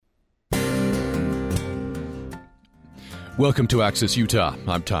Welcome to Access Utah.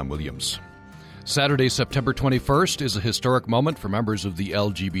 I'm Tom Williams. Saturday, September 21st is a historic moment for members of the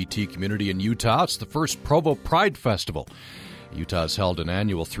LGBT community in Utah. It's the first Provo Pride Festival. Utah has held an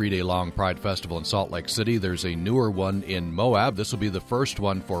annual 3-day-long Pride Festival in Salt Lake City. There's a newer one in Moab. This will be the first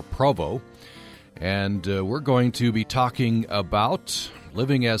one for Provo. And we're going to be talking about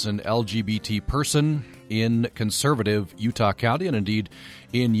living as an LGBT person in conservative Utah County and indeed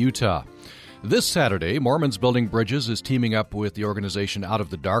in Utah. This Saturday, Mormons Building Bridges is teaming up with the organization Out of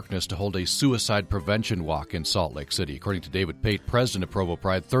the Darkness to hold a suicide prevention walk in Salt Lake City. According to David Pate, president of Provo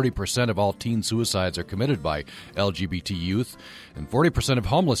Pride, 30% of all teen suicides are committed by LGBT youth, and 40% of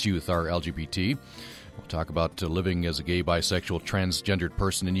homeless youth are LGBT. We'll talk about living as a gay, bisexual, transgendered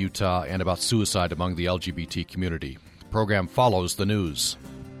person in Utah and about suicide among the LGBT community. The program follows the news.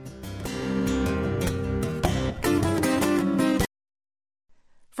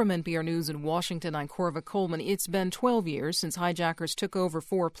 From NPR News in Washington, I'm Corva Coleman. It's been 12 years since hijackers took over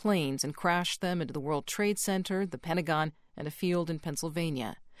 4 planes and crashed them into the World Trade Center, the Pentagon, and a field in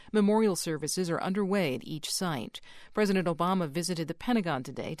Pennsylvania. Memorial services are underway at each site. President Obama visited the Pentagon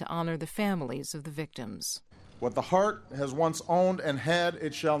today to honor the families of the victims. What the heart has once owned and had,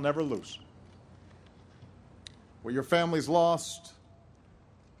 it shall never lose. What your families lost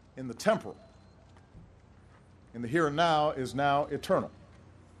in the temporal, in the here and now, is now eternal.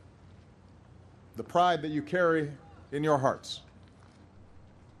 The pride that you carry in your hearts,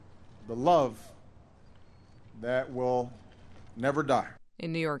 the love that will never die.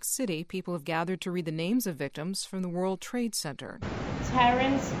 In New York City, people have gathered to read the names of victims from the World Trade Center.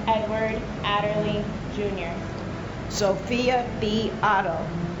 Terrence Edward Adderley Jr. Sophia B. Otto.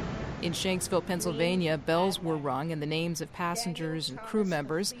 In Shanksville, Pennsylvania, bells were rung and the names of passengers and crew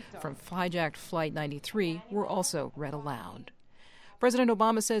members from hijacked Flight 93 were also read aloud. President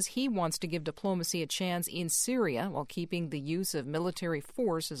Obama says he wants to give diplomacy a chance in Syria while keeping the use of military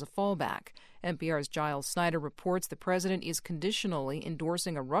force as a fallback. NPR's Giles Snyder reports the president is conditionally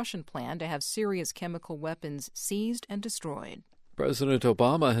endorsing a Russian plan to have Syria's chemical weapons seized and destroyed. President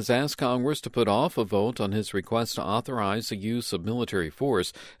Obama has asked Congress to put off a vote on his request to authorize the use of military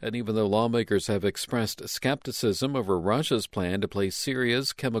force, and even though lawmakers have expressed skepticism over Russia's plan to place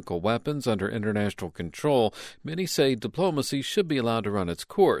Syria's chemical weapons under international control, many say diplomacy should be allowed to run its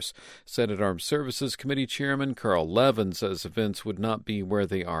course. Senate Armed Services Committee Chairman Carl Levin says events would not be where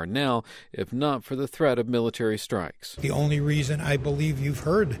they are now if not for the threat of military strikes. The only reason I believe you've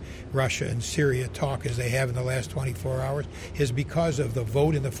heard Russia and Syria talk as they have in the last 24 hours is because of the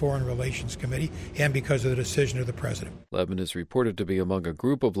vote in the Foreign Relations Committee and because of the decision of the president. Levin is reported to be among a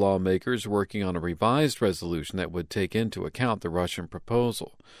group of lawmakers working on a revised resolution that would take into account the Russian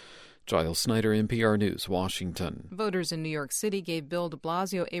proposal. Giles Snyder, NPR News, Washington. Voters in New York City gave Bill de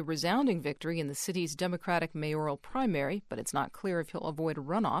Blasio a resounding victory in the city's Democratic mayoral primary, but it's not clear if he'll avoid a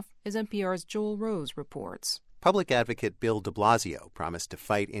runoff, as NPR's Joel Rose reports. Public advocate Bill de Blasio promised to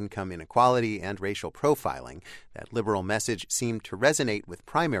fight income inequality and racial profiling. That liberal message seemed to resonate with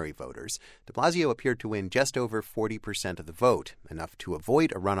primary voters. De Blasio appeared to win just over 40% of the vote, enough to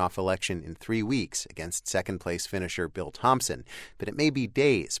avoid a runoff election in 3 weeks against second-place finisher Bill Thompson. But it may be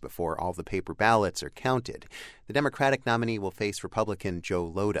days before all the paper ballots are counted. The Democratic nominee will face Republican Joe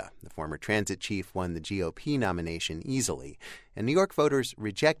Lhota. The former transit chief won the GOP nomination easily. And New York voters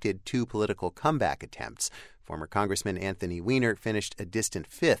rejected 2 political comeback attempts. Former Congressman Anthony Weiner finished a distant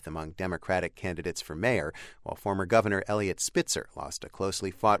 5th among Democratic candidates for mayor, while former Governor Eliot Spitzer lost a closely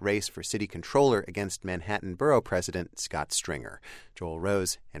fought race for city controller against Manhattan Borough President Scott Stringer. Joel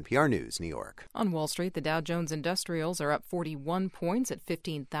Rose, NPR News, New York. On Wall Street, the Dow Jones Industrials are up 41 points at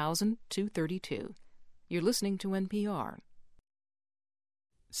 15,232. You're listening to NPR.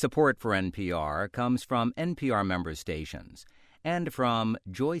 Support for NPR comes from NPR member stations and from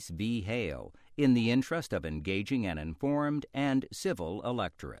Joyce V. Hale, in the interest of engaging an informed and civil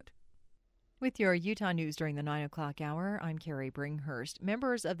electorate. With your Utah news during the 9 o'clock hour, I'm Carrie Bringhurst.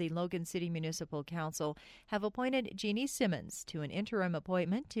 Members of the Logan City Municipal Council have appointed Jeannie Simmons to an interim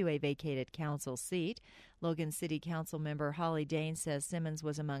appointment to a vacated council seat. Logan City Council member Holly Dane says Simmons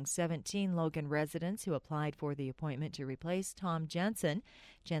was among 17 Logan residents who applied for the appointment to replace Tom Jensen.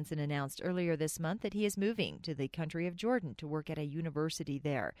 Jensen announced earlier this month that he is moving to the country of Jordan to work at a university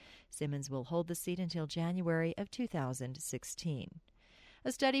there. Simmons will hold the seat until January of 2016.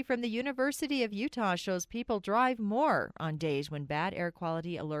 A study from the University of Utah shows people drive more on days when bad air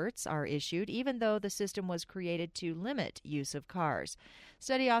quality alerts are issued, even though the system was created to limit use of cars.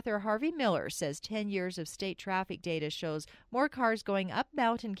 Study author Harvey Miller says 10 years of state traffic data shows more cars going up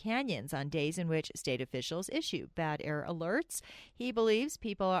mountain canyons on days in which state officials issue bad air alerts. He believes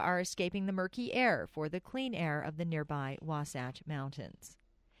people are escaping the murky air for the clean air of the nearby Wasatch Mountains.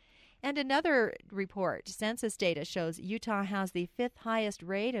 And another report, census data shows Utah has the 5th highest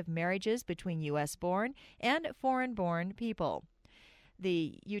rate of marriages between U.S.-born and foreign-born people.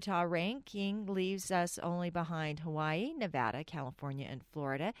 The Utah ranking leaves us only behind Hawaii, Nevada, California, and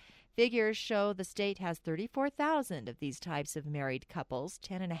Florida. Figures show the state has 34,000 of these types of married couples,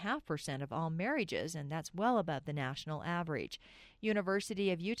 10.5% of all marriages, and that's well above the national average.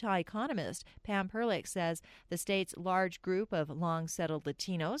 University of Utah economist Pam Perlich says the state's large group of long-settled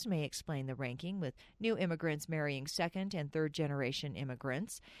Latinos may explain the ranking, with new immigrants marrying second- and third-generation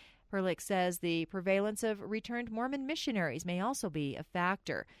immigrants. Perlich says the prevalence of returned Mormon missionaries may also be a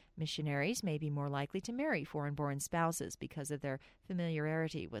factor. Missionaries may be more likely to marry foreign-born spouses because of their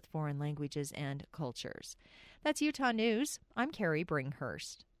familiarity with foreign languages and cultures. That's Utah News. I'm Carrie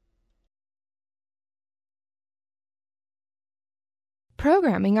Bringhurst.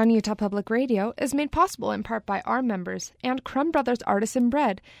 Programming on Utah Public Radio is made possible in part by our members and Crumb Brothers Artisan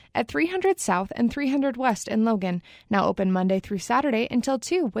Bread at 300 South and 300 West in Logan, now open Monday through Saturday until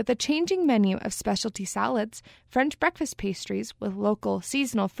 2 with a changing menu of specialty salads, French breakfast pastries with local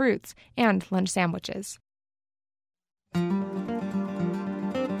seasonal fruits, and lunch sandwiches.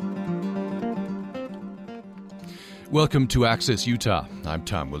 Welcome to Access Utah. I'm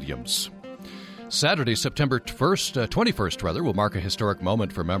Tom Williams. Saturday, September 21st, will mark a historic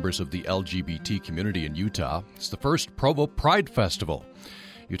moment for members of the LGBT community in Utah. It's the first Provo Pride Festival.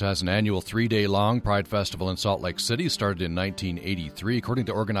 Utah has an annual 3-day-long Pride Festival in Salt Lake City, started in 1983. According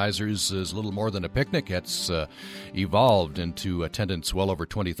to organizers, is little more than a picnic. It's evolved into attendance well over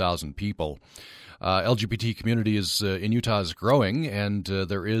 20,000 people. LGBT community in Utah is growing, and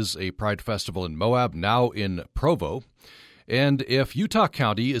there is a Pride Festival in Moab, now in Provo. And if Utah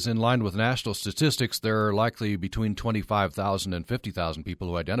County is in line with national statistics, there are likely between 25,000 and 50,000 people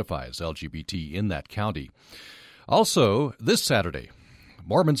who identify as LGBT in that county. Also, this Saturday,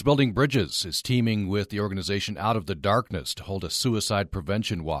 Mormons Building Bridges is teaming with the organization Out of the Darkness to hold a suicide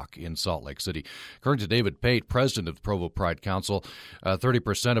prevention walk in Salt Lake City. According to David Pate, president of the Provo Pride Council,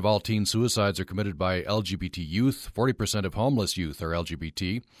 30% of all teen suicides are committed by LGBT youth. 40% of homeless youth are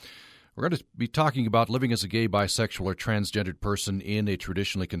LGBT. We're going to be talking about living as a gay, bisexual, or transgendered person in a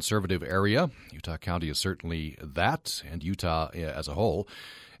traditionally conservative area. Utah County is certainly that, and Utah as a whole,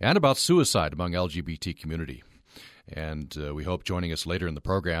 and about suicide among LGBT community. And we hope joining us later in the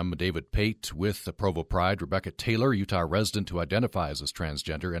program, David Pate with the Provo Pride, Rebecca Taylor, Utah resident who identifies as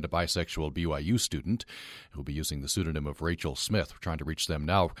transgender and a bisexual BYU student, who will be using the pseudonym of Rachel Smith. We're trying to reach them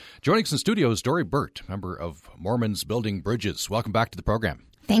now. Joining us in studio is Dory Burt, member of Mormons Building Bridges. Welcome back to the program.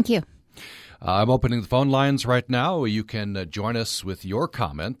 Thank you. I'm opening the phone lines right now. You can join us with your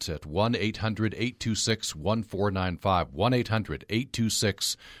comment at 1-800-826-1495,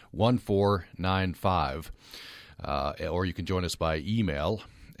 1-800-826-1495. Or you can join us by email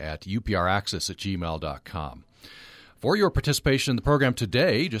at upraccess@gmail.com. For your participation in the program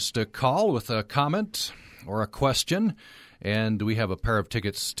today, just a call with a comment or a question, and we have a pair of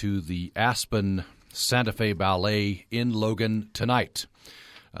tickets to the Aspen Santa Fe Ballet in Logan tonight.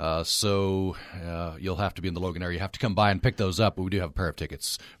 So you'll have to be in the Logan area. You have to come by and pick those up, but we do have a pair of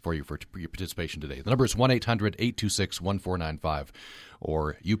tickets for you for your participation today. The number is 1-800-826-1495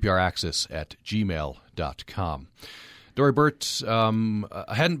 or upraccess@gmail.com. Dory Burt,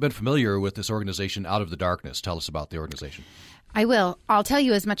 I hadn't been familiar with this organization, Out of the Darkness. Tell us about the organization. I will. I'll tell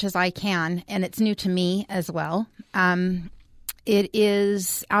you as much as I can, and it's new to me as well. It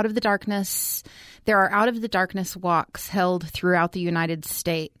is Out of the Darkness. There are Out of the Darkness walks held throughout the United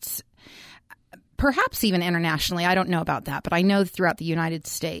States, perhaps even internationally. I don't know about that, but I know throughout the United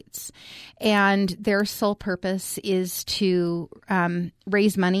States. And their sole purpose is to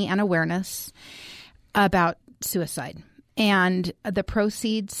raise money and awareness about suicide. And the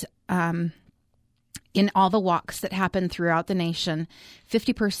proceeds in all the walks that happen throughout the nation,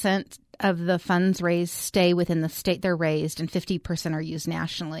 50% of the funds raised stay within the state they're raised, and 50% are used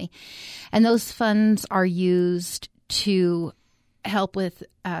nationally. And those funds are used to help with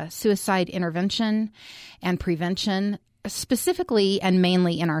suicide intervention and prevention, specifically and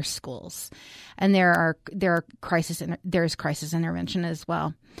mainly in our schools. And there's crisis intervention as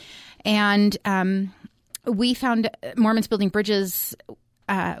well. And we found Mormons Building Bridges.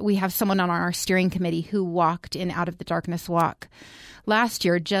 We have someone on our steering committee who walked in Out of the Darkness walk last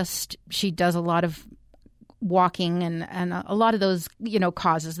year, she does a lot of walking and a lot of those,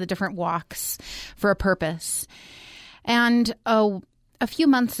 causes, the different walks for a purpose. And a few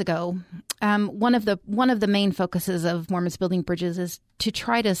months ago, one of the main focuses of Mormons Building Bridges is to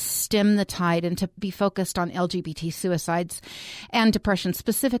try to stem the tide and to be focused on LGBT suicides and depression,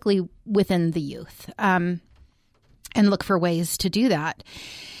 specifically within the youth, and look for ways to do that.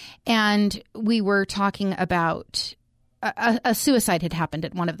 And we were talking about a suicide had happened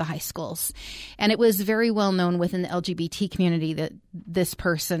at one of the high schools. And it was very well known within the LGBT community that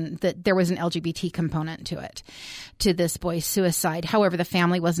that there was an LGBT component to this boy's suicide. However, the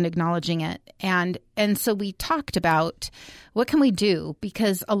family wasn't acknowledging it. And so we talked about what can we do?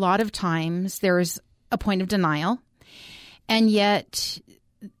 Because a lot of times there's a point of denial. And yet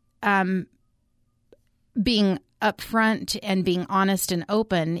being upfront and being honest and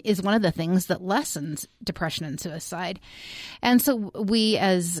open is one of the things that lessens depression and suicide. And so we,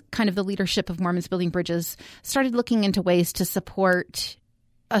 as kind of the leadership of Mormons Building Bridges, started looking into ways to support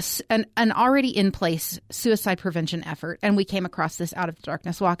an already in place suicide prevention effort. And we came across this Out of the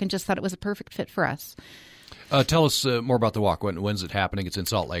Darkness walk and just thought it was a perfect fit for us. Tell us more about the walk. When's it happening? It's in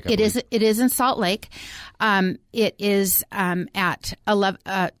Salt Lake. It is in Salt Lake. It is at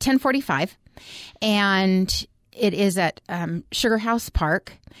 10:45, and it is at Sugar House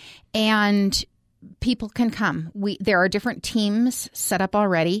Park, and people can come. There are different teams set up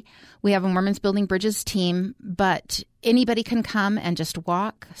already. We have a Mormons Building Bridges team, but anybody can come and just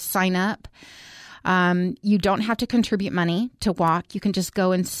walk, sign up. You don't have to contribute money to walk. You can just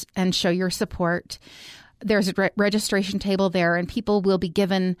go and show your support. There's a registration table there, and people will be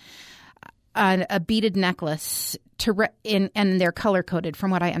given a beaded necklace and they're color coded,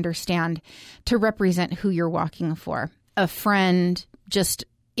 from what I understand, to represent who you're walking for. A friend, just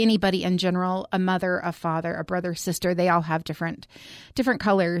anybody in general, a mother, a father, a brother, sister. They all have different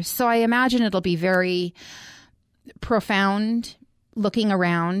colors. So I imagine it'll be very profound, looking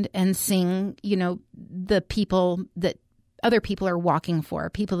around and seeing, the people that other people are walking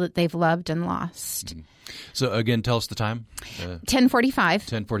for, people that they've loved and lost. Mm-hmm. So again, tell us the time. 10:45.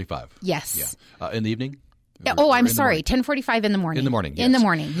 10:45. Yes. Yeah. In the evening? I'm sorry. 10:45 in the morning. In the morning, yes. In the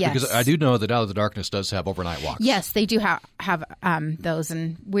morning, yes. Because I do know that Out of the Darkness does have overnight walks. Yes, they do have those,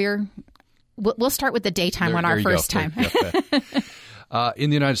 and we'll start with the daytime on our first time. In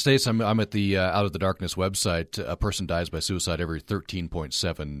the United States, I'm at the Out of the Darkness website. A person dies by suicide every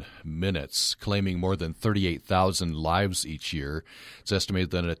 13.7 minutes, claiming more than 38,000 lives each year. It's estimated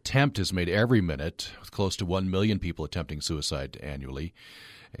that an attempt is made every minute, with close to 1 million people attempting suicide annually.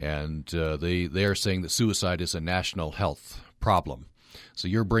 And they are saying that suicide is a national health problem. So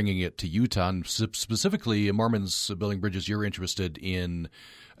you're bringing it to Utah, and specifically Mormons Building Bridges, you're interested in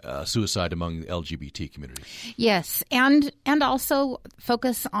suicide among the LGBT community. Yes, and also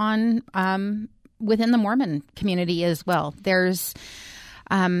focus on within the Mormon community as well. There's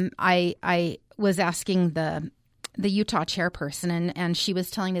I was asking the Utah chairperson, and she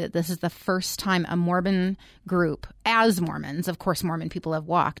was telling me that this is the first time a Mormon group, as Mormons, of course Mormon people have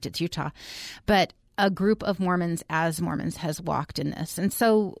walked, it's Utah, but a group of Mormons as Mormons has walked in this. And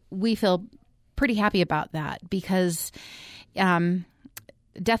so we feel pretty happy about that, because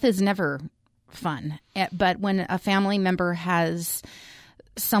death is never fun. But when a family member has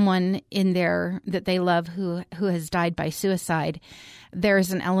someone in there that they love who has died by suicide,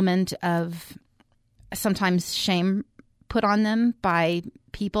 there's an element of sometimes shame put on them by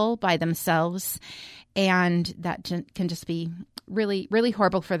people, by themselves, and that can just be really, really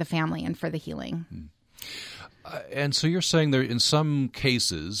horrible for the family and for the healing. And so you're saying there, in some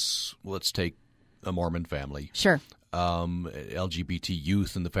cases, let's take a Mormon family. Sure. LGBT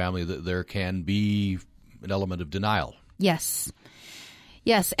youth in the family, that there can be an element of denial. Yes.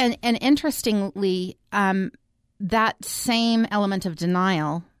 Yes. And interestingly, that same element of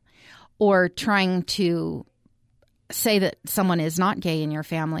denial, or trying to say that someone is not gay in your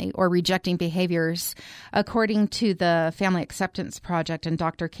family, or rejecting behaviors, according to the Family Acceptance Project and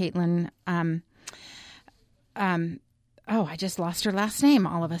Dr. Caitlin, I just lost her last name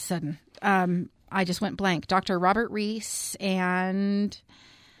all of a sudden. I just went blank. Dr. Robert Reese and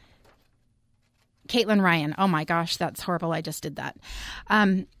Caitlin Ryan. Oh my gosh, that's horrible. I just did that.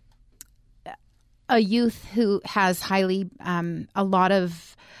 A youth who has highly, a lot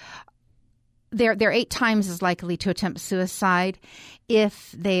of, they're 8 times as likely to attempt suicide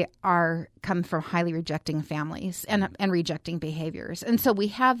if they come from highly rejecting families and rejecting behaviors. And so we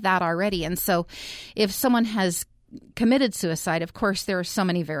have that already. And so if someone has committed suicide, of course, there are so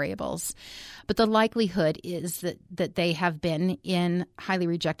many variables. But the likelihood is that they have been in highly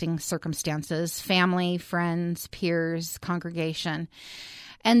rejecting circumstances, family, friends, peers, congregation.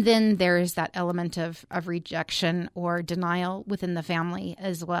 And then there is that element of rejection or denial within the family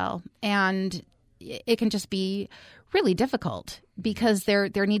as well. And it can just be really difficult because there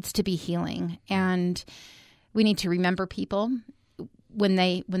needs to be healing. And we need to remember people when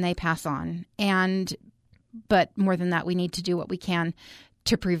they pass on. But more than that, we need to do what we can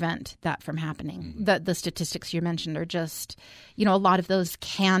to prevent that from happening. Mm-hmm. The statistics you mentioned are just, a lot of those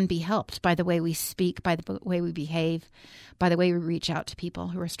can be helped by the way we speak, by the way we behave, by the way we reach out to people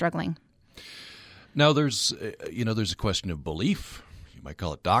who are struggling. Now, there's a question of belief. You might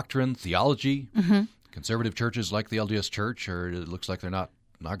call it doctrine, theology. Mm-hmm. Conservative churches like the LDS Church, it looks like they're not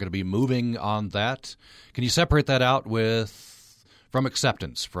going to be moving on that. Can you separate that out from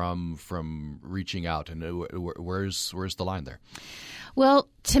acceptance, from reaching out, and where's the line there? Well,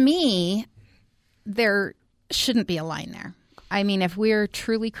 to me, there shouldn't be a line there. I mean, if we're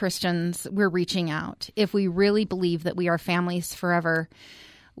truly Christians, we're reaching out. If we really believe that we are families forever,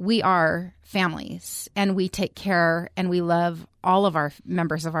 we are families, and we take care and we love all of our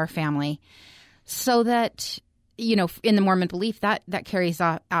members of our family, so that, in the Mormon belief, that carries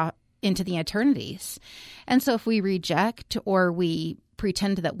out into the eternities. And so if we reject or we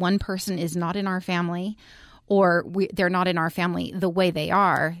pretend that one person is not in our family, or they're not in our family the way they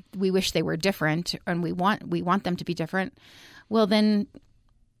are, we wish they were different, and we want them to be different, well, then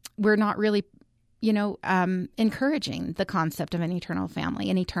we're not really, encouraging the concept of an eternal family,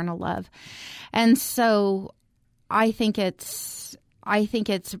 an eternal love. And so I think it's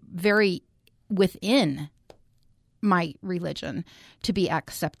very within my religion to be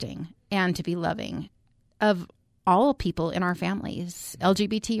accepting and to be loving of all people in our families,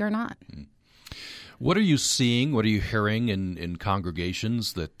 LGBT or not. What are you seeing? What are you hearing in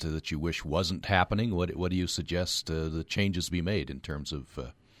congregations that you wish wasn't happening? What do you suggest the changes be made in terms of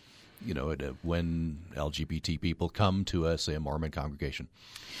when LGBT people come to say a Mormon congregation?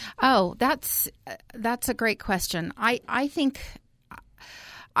 Oh, that's a great question. I think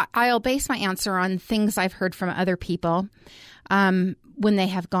I'll base my answer on things I've heard from other people when they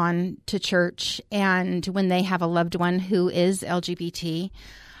have gone to church and when they have a loved one who is LGBT.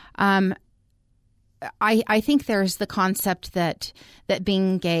 I think there's the concept that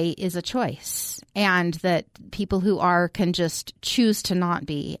being gay is a choice, and that people who are can just choose to not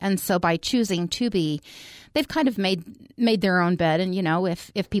be. And so by choosing to be, they've kind of made their own bed. And,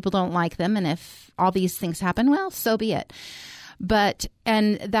 if people don't like them and if all these things happen, well, so be it.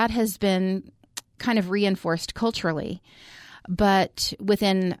 And that has been kind of reinforced culturally. But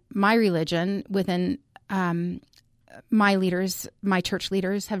within my religion, within my church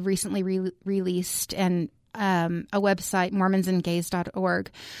leaders have recently released a website,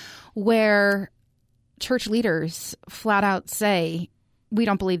 mormonsandgays.org, where church leaders flat out say, we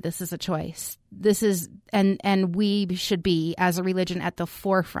don't believe this is a choice. This is, and we should be, as a religion, at the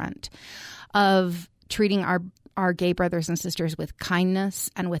forefront of treating our gay brothers and sisters with kindness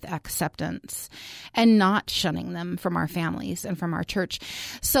and with acceptance, and not shunning them from our families and from our church.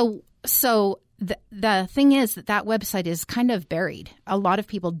 So the thing is that website is kind of buried. A lot of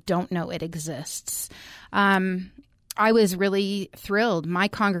people don't know it exists. I was really thrilled. My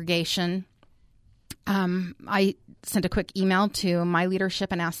congregation, I sent a quick email to my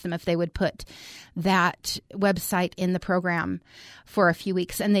leadership and asked them if they would put that website in the program for a few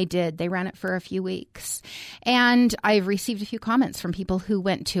weeks. And they did. They ran it for a few weeks. And I've received a few comments from people who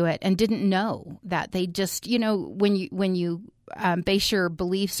went to it and didn't know that. They just, when you base your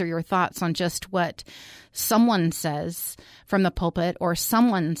beliefs or your thoughts on just what someone says from the pulpit or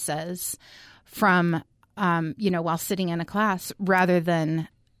someone says from, while sitting in a class, rather than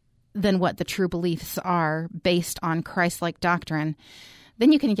what the true beliefs are based on Christ-like doctrine,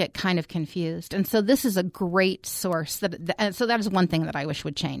 then you can get kind of confused. And so this is a great source. So that is one thing that I wish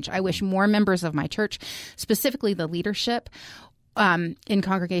would change. I wish more members of my church, specifically the leadership, in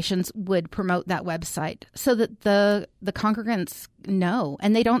congregations, would promote that website so that the congregants know,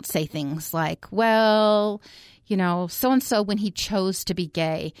 and they don't say things like, well, so-and-so when he chose to be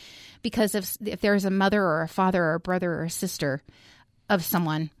gay, because if there's a mother or a father or a brother or a sister of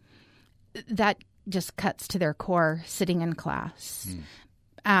someone, that just cuts to their core sitting in class.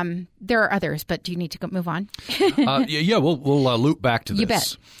 There are others, but do you need to move on? We'll loop back to this. You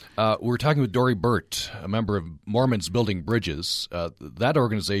bet. We're talking with Dory Burt, a member of Mormons Building Bridges. That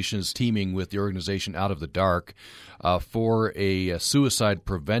organization is teaming with the organization Out of the Dark for a suicide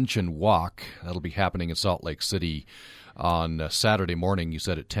prevention walk. That'll be happening in Salt Lake City on Saturday morning. You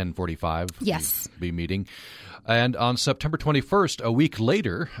said at 10:45. Yes. You'd be meeting. And on September 21st, a week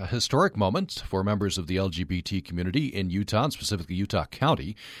later, a historic moment for members of the LGBT community in Utah, and specifically Utah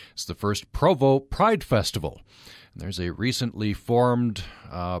County. It's the first Provo Pride Festival. There's a recently formed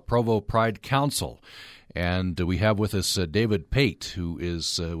Provo Pride Council. And we have with us David Pate, who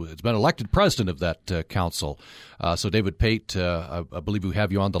has been elected president of that council. So, David Pate, I believe we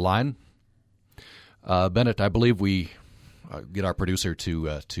have you on the line. Bennett, I believe we get our producer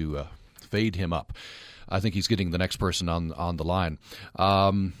to fade him up. I think he's getting the next person on the line.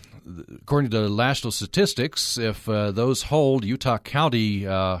 According to national statistics, if those hold, Utah County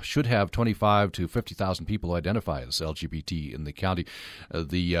should have 25 to 50,000 people who identify as LGBT in the county.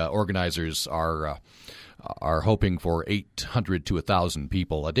 The organizers are hoping for 800 to 1,000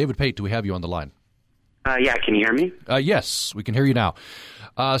 people. David Pate, do we have you on the line? Yeah, can you hear me? Yes, we can hear you now.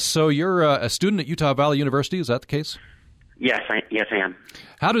 So you're a student at Utah Valley University, is that the case? Yes, I am.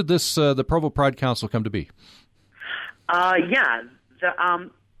 How did this the Provo Pride Council come to be?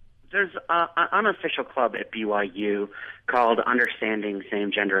 There's an unofficial club at BYU called Understanding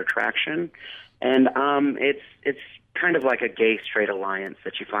Same-Gender Attraction, and it's kind of like a gay-straight alliance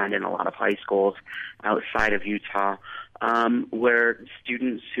that you find in a lot of high schools outside of Utah, where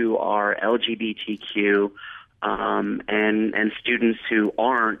students who are LGBTQ and students who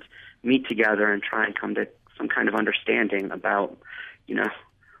aren't meet together and try and come to some kind of understanding about,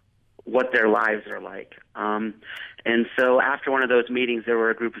 what their lives are like. And so after one of those meetings, there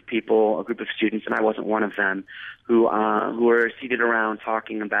were a group of students, and I wasn't one of them, who were seated around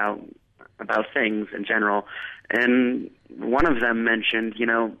talking about things in general. And one of them mentioned,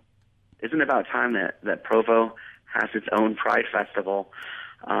 isn't it about time that Provo has its own Pride Festival?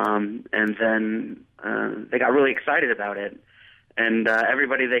 And then they got really excited about it. And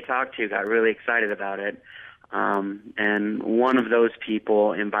everybody they talked to got really excited about it. And one of those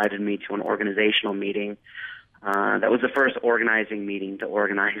people invited me to an organizational meeting. That was the first organizing meeting to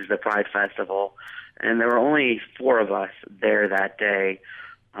organize the Pride Festival. And there were only 4 of us there that day.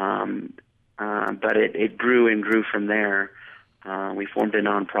 But it grew and grew from there. We formed a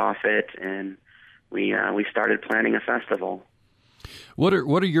nonprofit, and we started planning a festival. What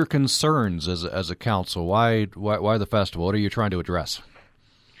are your concerns as a council? Why the festival? What are you trying to address?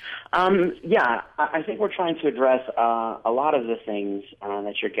 I think we're trying to address a lot of the things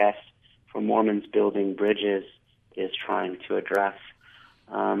that your guest from Mormons Building Bridges is trying to address.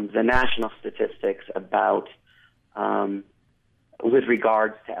 The national statistics about with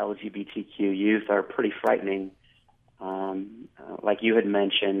regards to LGBTQ youth are pretty frightening. Like you had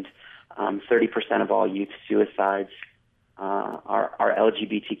mentioned, 30% of all youth suicides are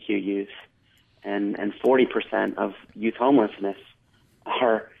LGBTQ youth, and 40% of youth homelessness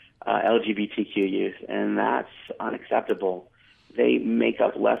are LGBTQ youth, and that's unacceptable. They make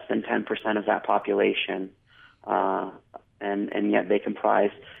up less than 10% of that population, and yet they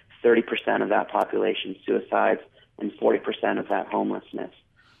comprise 30% of that population suicides and 40% of that homelessness.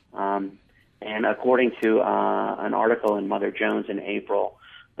 And according to an article in Mother Jones in April,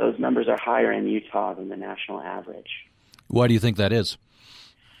 those numbers are higher in Utah than the national average. Why do you think that is?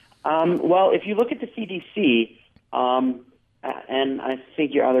 Well, if you look at the CDC, and I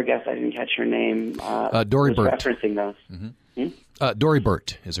think your other guest, I didn't catch her name, Dory Burt. Referencing those. Mm-hmm. Dory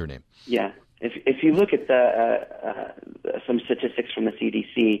Burt is her name. Yeah. If you look at some statistics from the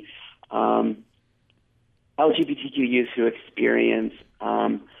CDC, LGBTQ youth who experience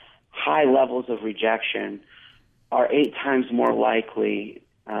high levels of rejection are 8 times more likely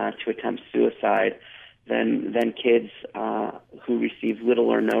to attempt suicide than kids who receive little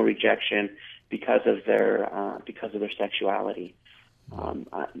or no rejection because of their sexuality.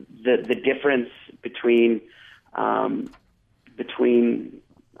 The difference between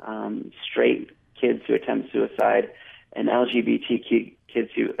straight kids who attempt suicide and LGBTQ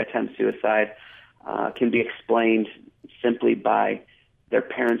kids who attempt suicide can be explained simply by their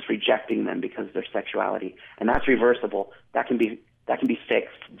parents rejecting them because of their sexuality, and that's reversible. That can be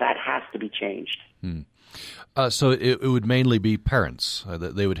fixed. That has to be changed. So it would mainly be parents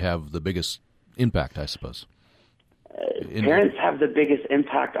that they would have the biggest impact, I suppose. Parents have the biggest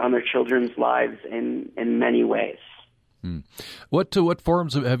impact on their children's lives in many ways. What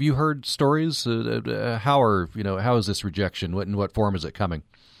forms have you heard stories? How is this rejection? In what form is it coming?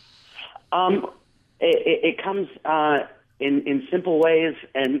 It comes in simple ways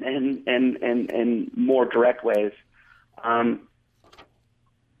and more direct ways.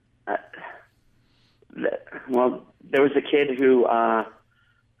 Well, there was a kid who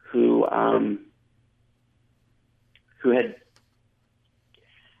had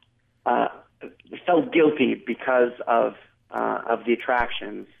felt guilty because of the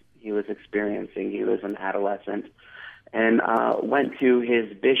attractions he was experiencing. He was an adolescent, and went to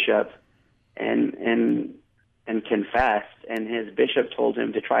his bishop and confessed. And his bishop told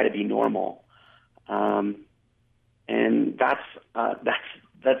him to try to be normal, and that's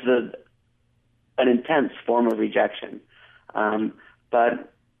an intense form of rejection.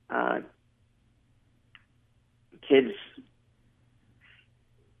 But kids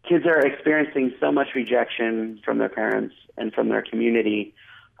are experiencing so much rejection from their parents and from their community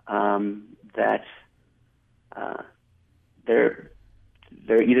that they're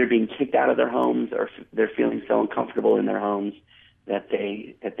either being kicked out of their homes, or they're feeling so uncomfortable in their homes that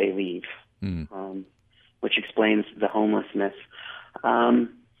they leave, which explains the homelessness.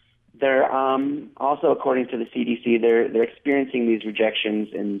 They're also, according to the CDC, they're experiencing these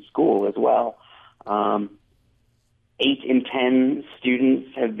rejections in school as well. 8 in 10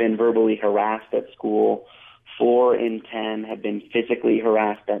 students have been verbally harassed at school. 4 in 10 have been physically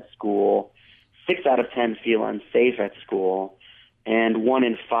harassed at school. 6 out of 10 feel unsafe at school. And 1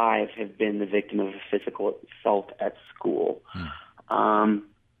 in 5 have been the victim of a physical assault at school. About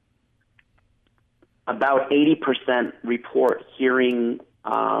 80% report hearing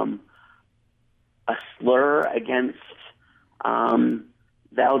a slur against the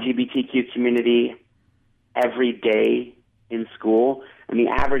LGBTQ community every day in school. And the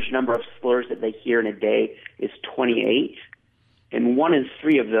average number of slurs that they hear in a day is 28. And 1 in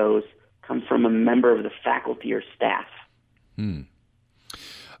 3 of those come from a member of the faculty or staff.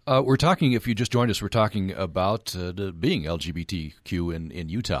 We're talking, if you just joined us, we're talking about being LGBTQ in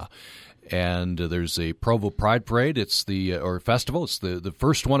Utah. And there's a Provo Pride Parade. It's or festival. It's the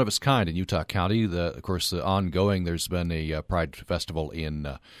first one of its kind in Utah County. Of course, ongoing. There's been a Pride Festival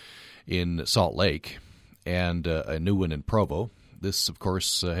in Salt Lake, and a new one in Provo. This, of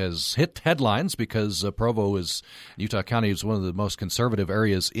course, has hit headlines because Utah County is one of the most conservative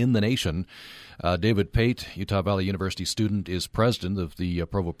areas in the nation. David Pate, Utah Valley University student, is president of the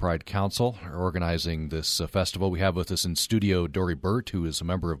Provo Pride Council, organizing this festival. We have with us in studio Dory Burt, who is a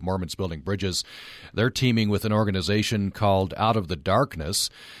member of Mormons Building Bridges. They're teaming with an organization called Out of the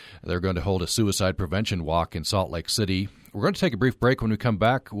Darkness. They're going to hold a suicide prevention walk in Salt Lake City. We're going to take a brief break. When we come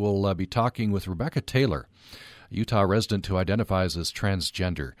back, we'll be talking with Rebecca Taylor, a Utah resident who identifies as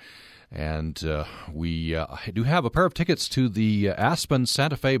transgender. And we do have a pair of tickets to the Aspen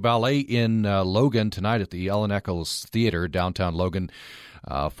Santa Fe Ballet in Logan tonight at the Ellen Eccles Theater, downtown Logan,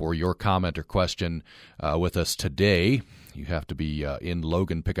 for your comment or question with us today. You have to be in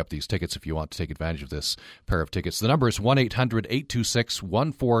Logan. Pick up these tickets if you want to take advantage of this pair of tickets. The number is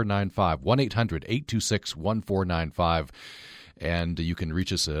 1-800-826-1495, 1-800-826-1495. And you can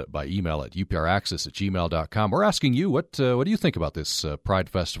reach us by email at upraccess@gmail.com. We're asking you, what do you think about this Pride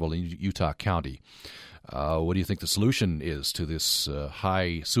Festival in Utah County? What do you think the solution is to this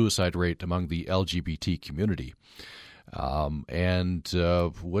high suicide rate among the LGBT community? And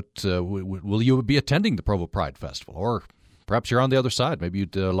will you be attending the Provo Pride Festival? Or perhaps you're on the other side. Maybe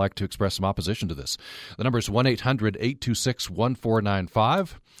you'd like to express some opposition to this. The number is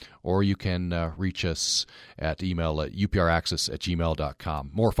 1-800-826-1495, or you can reach us at email at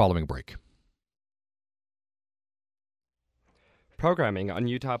upraccess@gmail.com. More following break. Programming on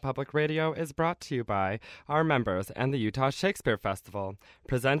Utah Public Radio is brought to you by our members and the Utah Shakespeare Festival,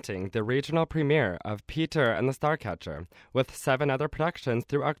 presenting the regional premiere of Peter and the Starcatcher, with 7 other productions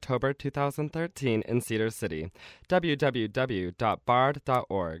through October 2013 in Cedar City, www.bard.org,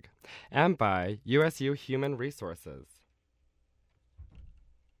 and by USU Human Resources.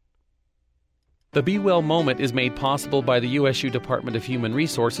 The Be Well Moment is made possible by the USU Department of Human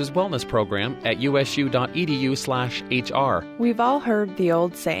Resources Wellness Program at usu.edu/HR. We've all heard the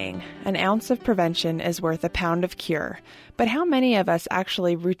old saying, an ounce of prevention is worth a pound of cure. But how many of us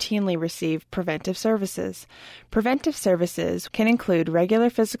actually routinely receive preventive services? Preventive services can include regular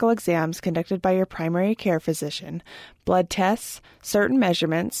physical exams conducted by your primary care physician, blood tests, certain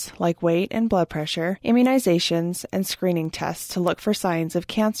measurements like weight and blood pressure, immunizations, and screening tests to look for signs of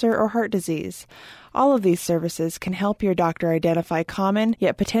cancer or heart disease. All of these services can help your doctor identify common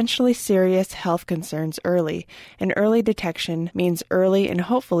yet potentially serious health concerns early, and early detection means early and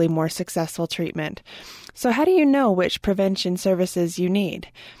hopefully more successful treatment. So how do you know which prevention services you need?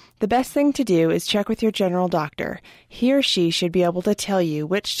 The best thing to do is check with your general doctor. He or she should be able to tell you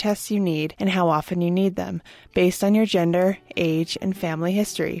which tests you need and how often you need them, based on your gender, age, and family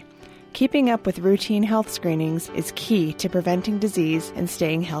history. Keeping up with routine health screenings is key to preventing disease and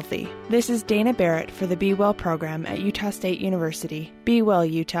staying healthy. This is Dana Barrett for the Be Well program at Utah State University. Be well,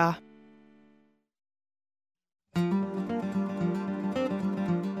 Utah.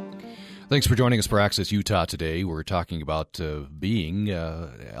 Thanks for joining us for Access Utah today. We're talking about being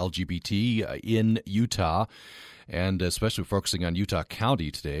LGBT in Utah, and especially focusing on Utah County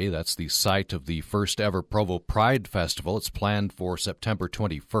today. That's the site of the first ever Provo Pride Festival. It's planned for September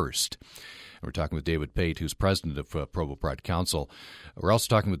 21st. We're talking with David Pate, who's president of Provo Pride Council. We're also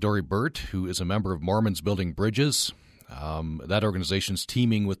talking with Dory Burt, who is a member of Mormons Building Bridges. That organization's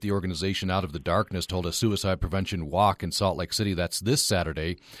teaming with the organization Out of the Darkness to hold a suicide prevention walk in Salt Lake City. That's this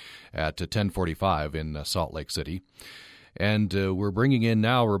Saturday at 10:45 in Salt Lake City. And we're bringing in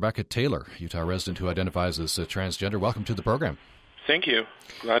now Rebecca Taylor, Utah resident who identifies as transgender. Welcome to the program. Thank you.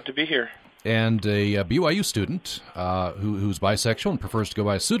 Glad to be here. And a BYU student who's bisexual and prefers to go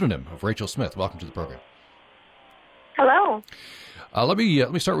by a pseudonym of Rachel Smith. Welcome to the program. Hello. Let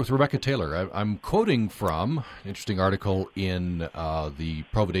me start with Rebecca Taylor. I'm quoting from an interesting article in the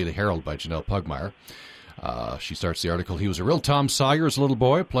Provo Daily Herald by Janelle Pugmire. She starts the article, "He was a real Tom Sawyer as a little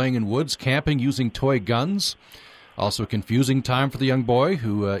boy, playing in woods, camping, using toy guns. Also a confusing time for the young boy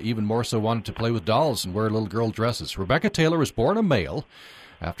who even more so wanted to play with dolls and wear little girl dresses." Rebecca Taylor was born a male.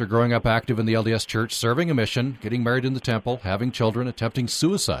 After growing up active in the LDS Church, serving a mission, getting married in the temple, having children, attempting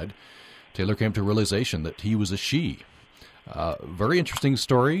suicide, Taylor came to a realization that he was a she. Very interesting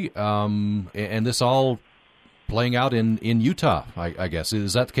story, and this all playing out in Utah, I guess.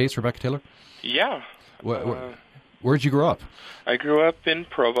 Is that the case, Rebecca Taylor? Yeah. Where'd you grow up? I grew up in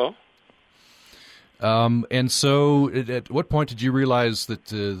Provo. And so, at what point did you realize that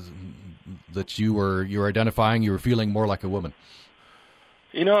that you were identifying, you were feeling more like a woman?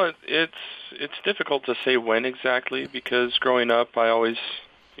 You know, it's difficult to say when exactly, because growing up I always,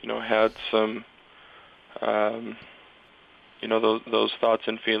 had some, those thoughts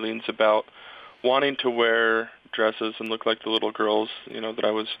and feelings about wanting to wear dresses and look like the little girls, that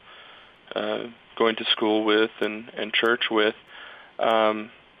I was going to school with and church with.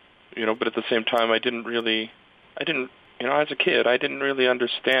 But at the same time, I didn't, as a kid, I didn't really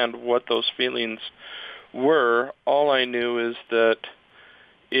understand what those feelings were. All I knew is that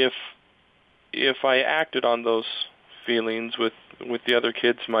if I acted on those feelings with the other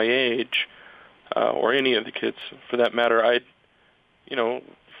kids my age, or any of the kids for that matter, I'd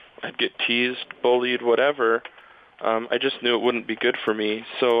get teased, bullied, whatever. I just knew it wouldn't be good for me.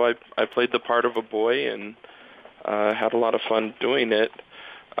 So I played the part of a boy and had a lot of fun doing it.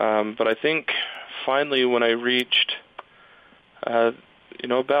 But I think finally when I reached,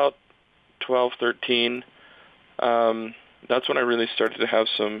 about 12, 13, that's when I really started to have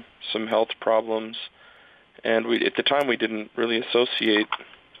some health problems. And at the time we didn't really associate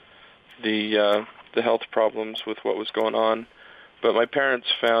the health problems with what was going on. But my parents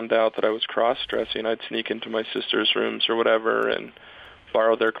found out that I was cross-dressing. I'd sneak into my sister's rooms or whatever and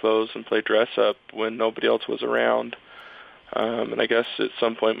borrow their clothes and play dress-up when nobody else was around. And I guess at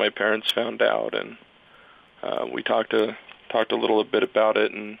some point my parents found out, and we talked a little bit about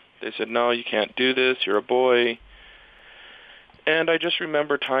it, and they said, "No, you can't do this. You're a boy." And I just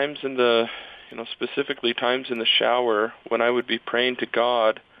remember times specifically times in the shower when I would be praying to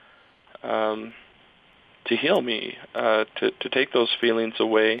God to heal me, to take those feelings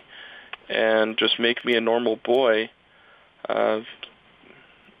away and just make me a normal boy.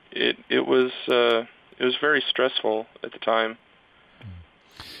 It was very stressful at the time.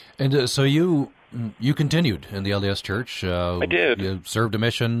 And so you continued in the LDS Church. I did. You served a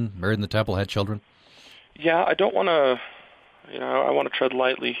mission, married in the temple, had children. Yeah, I don't want to. I want to tread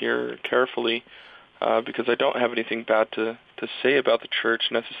lightly here, carefully, because I don't have anything bad to say about the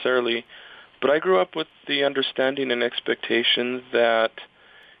church necessarily. But I grew up with the understanding and expectation that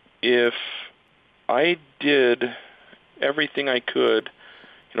if I did everything I could,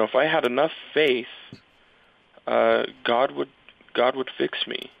 if I had enough faith, God would fix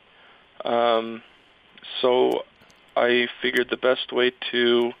me. So I figured the best way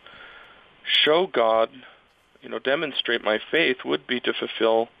to show God, demonstrate my faith would be to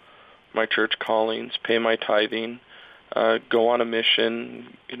fulfill my church callings, pay my tithing, go on a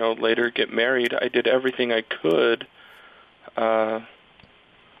mission, later get married. I did everything I could,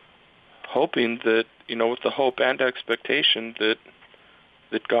 hoping that, with the hope and expectation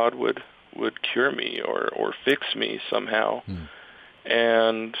that God would cure me or fix me somehow.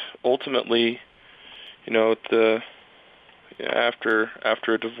 And ultimately, after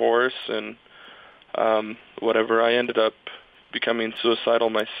a divorce and whatever, I ended up becoming suicidal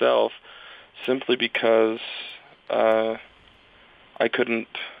myself, simply because I couldn't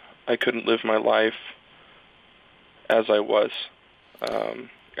live my life as I was,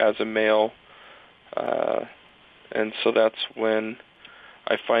 as a male, and so that's when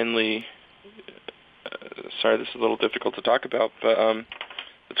I finally. Sorry, this is a little difficult to talk about, but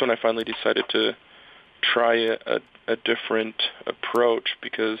when I finally decided to try a different approach,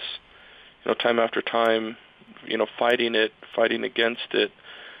 because time after time, fighting against it,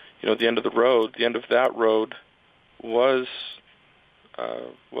 the end of that road was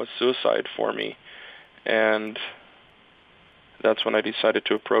suicide for me. And that's when I decided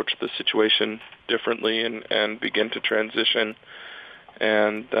to approach the situation differently and begin to transition.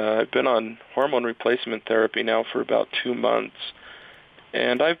 And I've been on hormone replacement therapy now for about 2 months.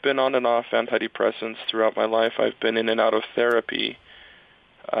 And I've been on and off antidepressants throughout my life. I've been in and out of therapy,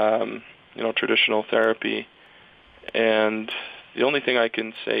 traditional therapy. And the only thing I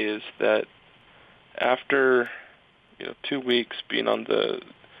can say is that after 2 weeks being on the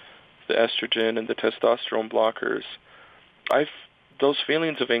estrogen and the testosterone blockers, those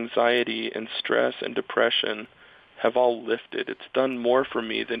feelings of anxiety and stress and depression have all lifted. It's done more for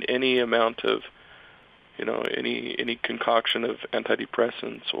me than any amount of any concoction of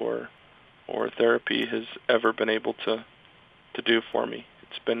antidepressants or therapy has ever been able to do for me.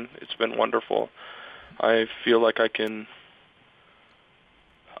 It's been wonderful. I feel like I can.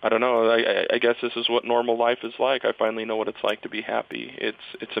 I don't know. I guess this is what normal life is like. I finally know what it's like to be happy.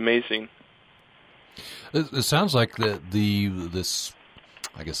 It's amazing. It sounds like this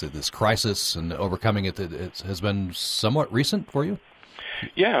crisis and overcoming it has been somewhat recent for you.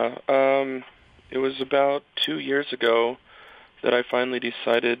 Yeah, it was about 2 years ago that I finally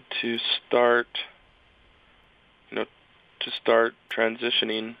decided to start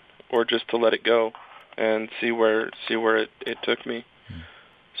transitioning, or just to let it go and see where it took me.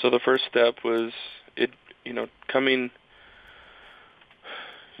 So the first step was coming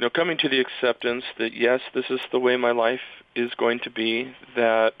to the acceptance that yes, this is the way my life is going to be,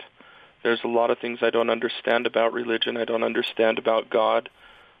 that there's a lot of things I don't understand about religion, I don't understand about God,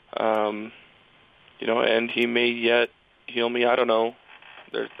 and He may yet heal me, I don't know.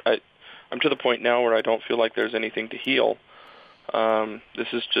 I'm to the point now where I don't feel like there's anything to heal.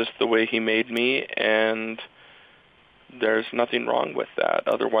 This is just the way He made me, and there's nothing wrong with that.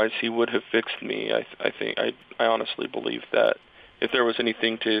 Otherwise, He would have fixed me. I honestly believe that if there was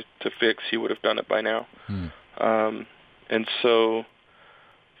anything to fix, He would have done it by now. And so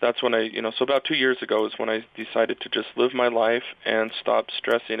that's when so about 2 years ago is when I decided to just live my life and stop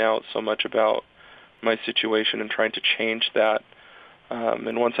stressing out so much about my situation and trying to change that.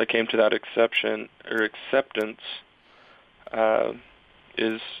 And once I came to that acceptance,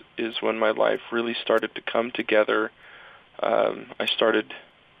 is when my life really started to come together. I started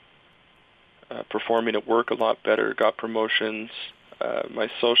performing at work a lot better, got promotions. My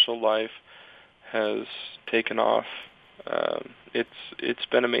social life has taken off. It's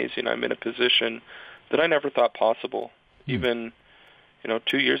been amazing. I'm in a position that I never thought possible. Even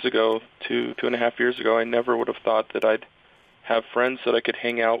 2 years ago, 2.5 years ago, I never would have thought that I'd have friends that I could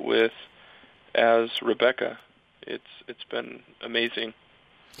hang out with as Rebecca. It's been amazing.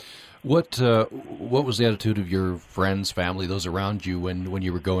 What was the attitude of your friends, family, those around you when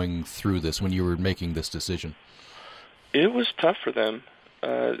you were going through this, when you were making this decision? It was tough for them.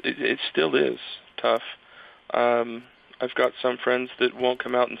 It still is tough. I've got some friends that won't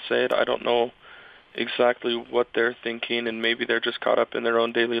come out and say it. I don't know exactly what they're thinking, and maybe they're just caught up in their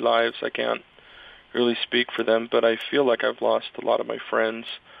own daily lives. I can't really speak for them, but I feel like I've lost a lot of my friends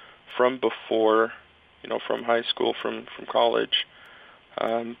from before, from high school, from college.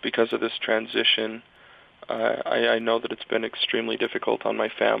 Because of this transition, I know that it's been extremely difficult on my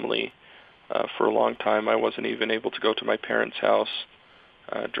family. For a long time, I wasn't even able to go to my parents' house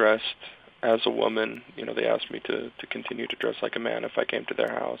dressed as a woman. They asked me to continue to dress like a man if I came to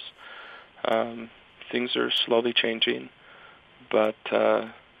their house. Things are slowly changing, but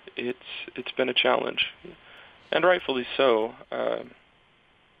it's been a challenge, and rightfully so.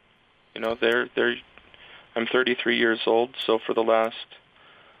 I'm 33 years old, so for the last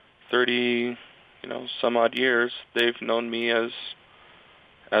 30, some odd years, they've known me as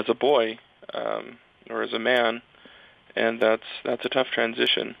a boy, or as a man, and that's a tough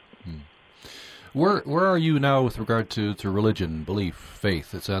transition. Where are you now with regard to religion, belief,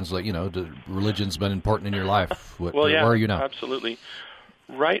 faith? It sounds like, religion's been important in your life. Well, yeah, where are you now? Absolutely.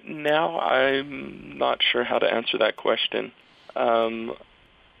 Right now, I'm not sure how to answer that question.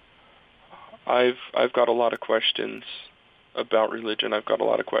 I've got a lot of questions about religion. I've got a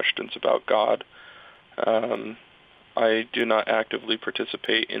lot of questions about God. I do not actively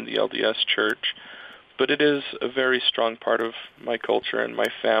participate in the LDS Church, but it is a very strong part of my culture and my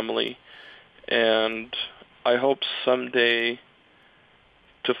family, and I hope someday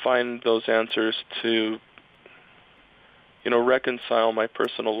to find those answers to, reconcile my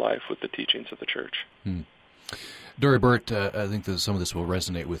personal life with the teachings of the Church. Dory Burt, I think that some of this will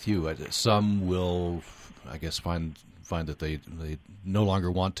resonate with you. Some will, I guess, find that they no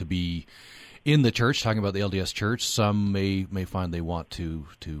longer want to be in the church, talking about the LDS church. Some may find they want to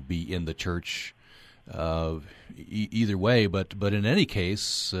be in the church either way. But in any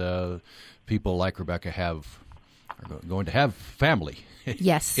case, people like Rebecca are going to have family.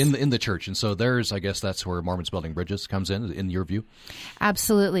 Yes. in the church. And so I guess that's where Mormons Building Bridges comes in your view?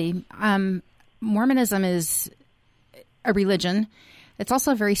 Absolutely. Mormonism is a religion. It's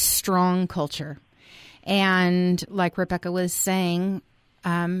also a very strong culture. And like Rebecca was saying,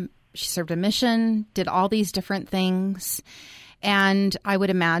 she served a mission, did all these different things. And I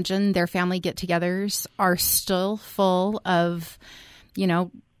would imagine their family get-togethers are still full of,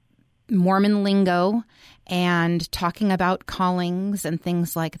 Mormon lingo and talking about callings and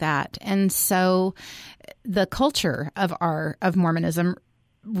things like that. And so the culture of Mormonism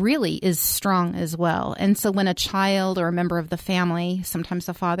really is strong as well. And so when a child or a member of the family, sometimes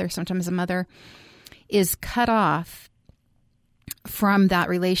a father, sometimes a mother, is cut off from that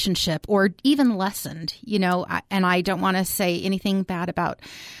relationship or even lessened, and I don't want to say anything bad about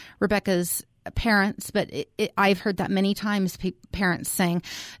Rebecca's parents, but I've heard that many times, parents saying,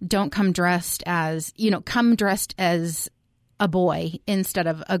 don't come dressed as, come dressed as a boy instead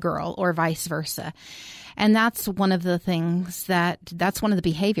of a girl or vice versa. And that's one of the things that's one of the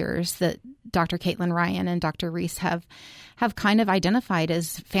behaviors that Dr. Caitlin Ryan and Dr. Reese have kind of identified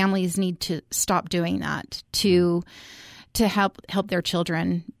as families need to stop doing that to help their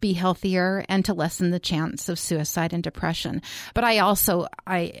children be healthier and to lessen the chance of suicide and depression. But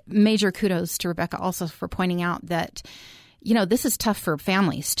I major kudos to Rebecca also for pointing out that, this is tough for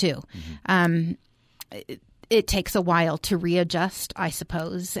families too. Mm-hmm. It takes a while to readjust, I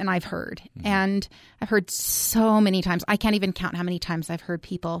suppose, and I've heard. Mm-hmm. And I've heard so many times, I can't even count how many times I've heard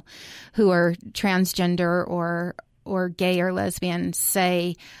people who are transgender or gay or lesbian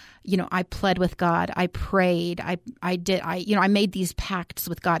say, I pled with God. I prayed. I made these pacts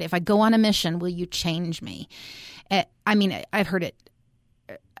with God. If I go on a mission, will you change me? I've heard it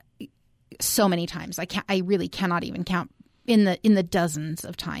so many times. I really cannot even count in the dozens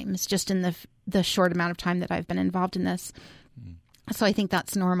of times, just in the short amount of time that I've been involved in this. So I think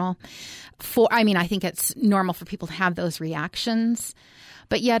that's normal. I think it's normal for people to have those reactions.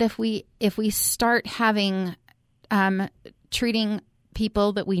 But yet if we start having treating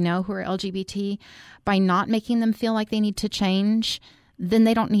people that we know who are LGBT by not making them feel like they need to change, then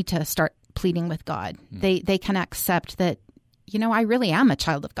they don't need to start pleading with God. They can accept that, I really am a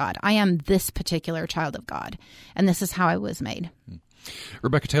child of God. I am this particular child of God, and this is how I was made.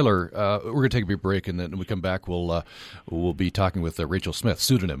 Rebecca Taylor, we're going to take a brief break, and then when we come back, we'll be talking with Rachel Smith,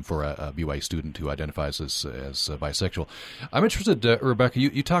 pseudonym for a BYU student who identifies as bisexual. I'm interested, Rebecca,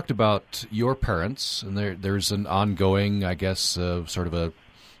 you talked about your parents, and there's an ongoing, I guess, sort of a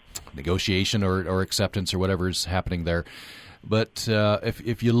negotiation or acceptance or whatever is happening there. But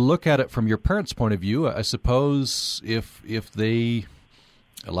if you look at it from your parents' point of view, I suppose if they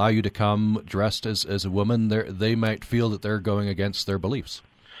allow you to come dressed as a woman, they might feel that they're going against their beliefs.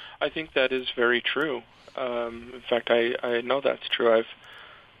 I think that is very true. In fact, I know that's true.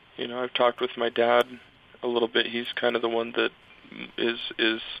 I've talked with my dad a little bit. He's kind of the one that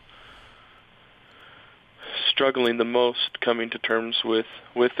is struggling the most coming to terms with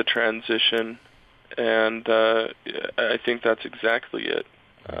the transition, and I think that's exactly it.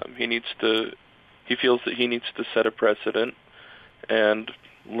 He feels that he needs to set a precedent and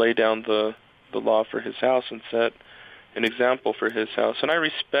lay down the law for his house and set an example for his house. And I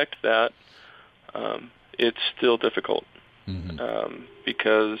respect that. It's still difficult. Mm-hmm.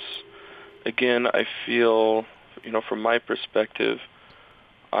 Because, again, I feel, from my perspective,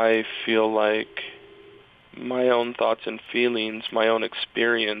 I feel like my own thoughts and feelings, my own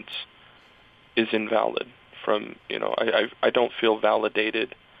experience is invalid from, I don't feel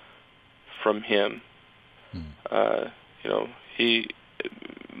validated from him.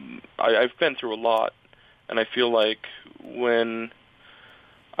 I've been through a lot, and I feel like when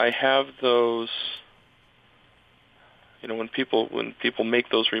I have those, when people make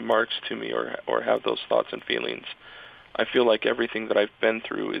those remarks to me or have those thoughts and feelings, I feel like everything that I've been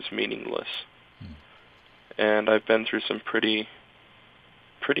through is meaningless. And I've been through some pretty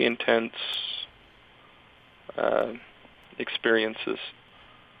intense experiences.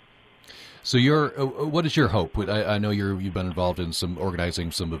 So what is your hope? I know you've been involved in some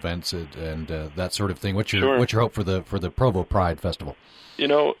organizing some events and that sort of thing. What's your hope for the Provo Pride Festival?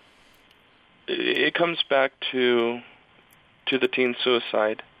 It comes back to the teen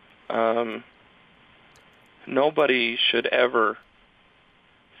suicide. Nobody should ever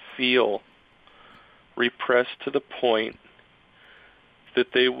feel repressed to the point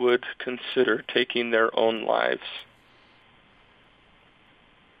that they would consider taking their own lives.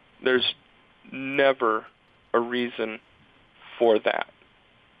 There's never a reason for that.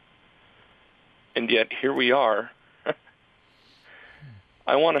 And yet here we are.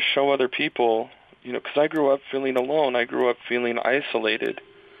 I want to show other people, because I grew up feeling alone. I grew up feeling isolated.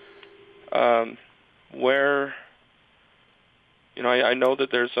 Where, I know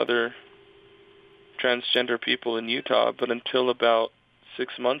that there's other transgender people in Utah, but until about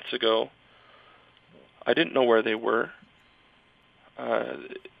 6 months ago, I didn't know where they were.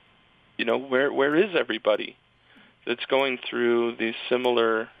 Where is everybody that's going through these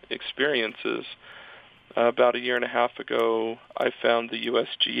similar experiences? About a year and a half ago, I found the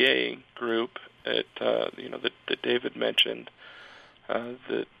USGA group that David mentioned, of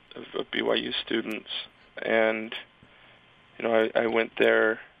BYU students, and I went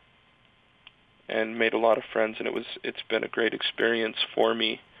there and made a lot of friends, and it's been a great experience for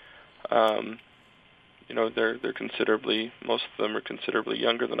me. They're considerably, most of them are considerably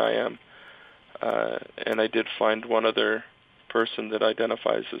younger than I am, and I did find one other person that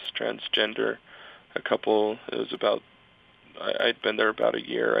identifies as transgender. I'd been there about a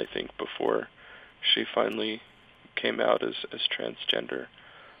year, I think, before she finally came out as transgender.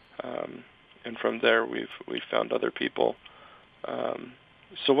 And from there, we've found other people.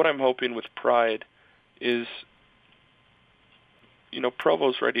 So what I'm hoping with Pride is,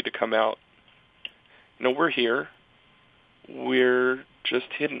 Provo's ready to come out. We're here. We're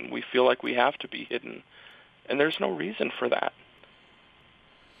just hidden. We feel like we have to be hidden. And there's no reason for that.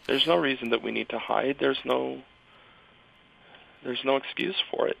 There's no reason that we need to hide. There's no excuse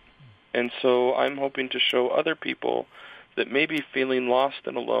for it. And so I'm hoping to show other people that may be feeling lost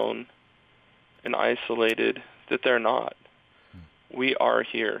and alone and isolated, that they're not. We are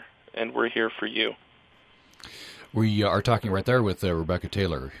here, and we're here for you. We are talking right there with Rebecca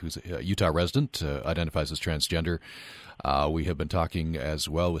Taylor, who's a Utah resident, identifies as transgender. We have been talking as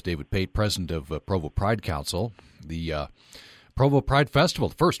well with David Pate, president of Provo Pride Council. The Provo Pride Festival,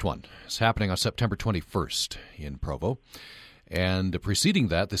 the first one, is happening on September 21st in Provo. And preceding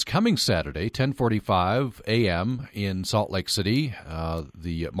that, this coming Saturday, 10:45 a.m. in Salt Lake City,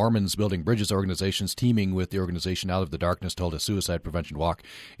 the Mormons Building Bridges organizations, teaming with the organization Out of the Darkness, to hold a suicide prevention walk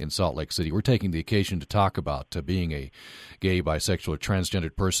in Salt Lake City. We're taking the occasion to talk about being a gay, bisexual, or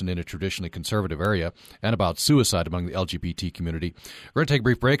transgendered person in a traditionally conservative area, and about suicide among the LGBT community. We're going to take a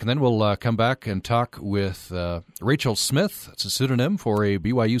brief break, and then we'll come back and talk with Rachel Smith. It's a pseudonym for a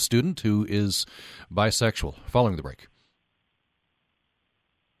BYU student who is bisexual. Following the break.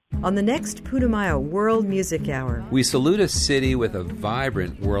 On the next Putumayo World Music Hour, we salute a city with a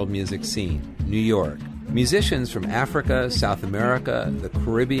vibrant world music scene, New York. Musicians from Africa, South America, the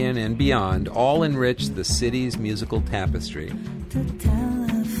Caribbean, and beyond all enrich the city's musical tapestry.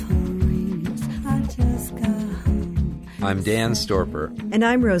 I'm Dan Storper. And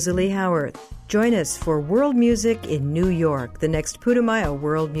I'm Rosalie Howarth. Join us for World Music in New York, the next Putumayo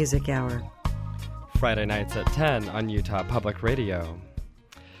World Music Hour. Friday nights at 10 on Utah Public Radio.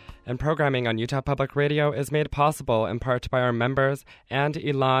 And programming on Utah Public Radio is made possible in part by our members and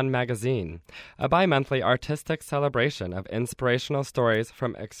Elan Magazine, a bi-monthly artistic celebration of inspirational stories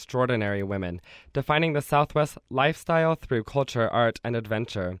from extraordinary women, defining the Southwest lifestyle through culture, art, and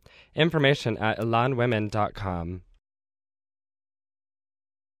adventure. Information at elanwomen.com.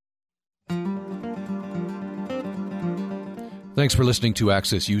 Thanks for listening to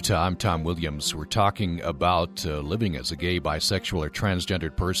Access Utah. I'm Tom Williams. We're talking about living as a gay, bisexual, or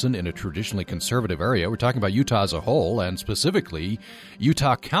transgendered person in a traditionally conservative area. We're talking about Utah as a whole, and specifically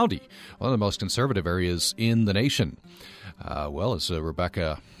Utah County, one of the most conservative areas in the nation. As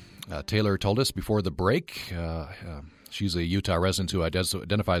Rebecca Taylor told us before the break, she's a Utah resident who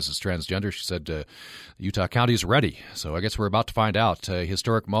identifies as transgender. She said Utah County is ready. So I guess we're about to find out. A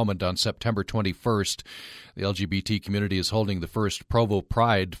historic moment on September 21st. The LGBT community is holding the first Provo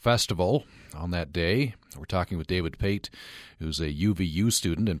Pride Festival on that day. We're talking with David Pate, who's a UVU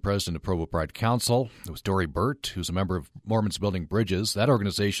student and president of Provo Pride Council. It was Dory Burt, who's a member of Mormons Building Bridges. That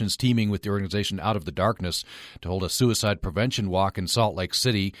organization is teaming with the organization Out of the Darkness to hold a suicide prevention walk in Salt Lake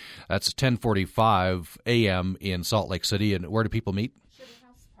City. That's 10:45 a.m. in Salt Lake City. And where do people meet?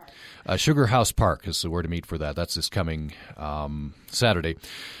 Sugar House Park is where to meet for that. That's this coming Saturday.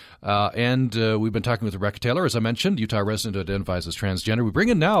 And we've been talking with Rebecca Taylor, as I mentioned, Utah resident who identifies as transgender. We bring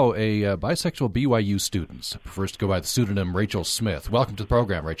in now a bisexual BYU student, prefers to go by the pseudonym Rachel Smith. Welcome to the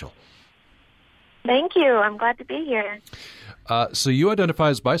program, Rachel. Thank you. I'm glad to be here. So you identify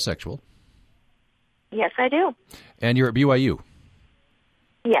as bisexual? Yes, I do. And you're at BYU?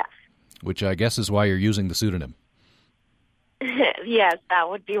 Yes. which I guess is why you're using the pseudonym. Yes, that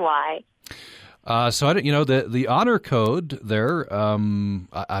would be why. So I don't, the honor code there.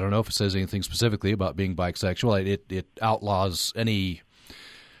 I don't know if it says anything specifically about being bisexual. It outlaws any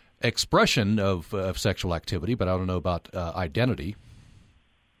expression of sexual activity, but I don't know about identity.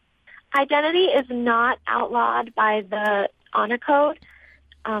 Identity is not outlawed by the honor code.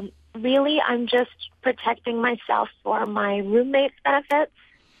 Really, I'm just protecting myself for my roommate's benefits.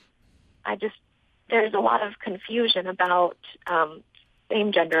 There's a lot of confusion about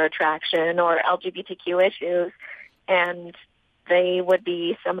same-gender attraction or LGBTQ issues, and they would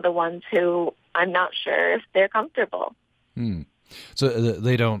be some of the ones who I'm not sure if they're comfortable. So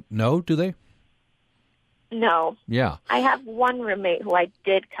they don't know, do they? No. Yeah. I have one roommate who I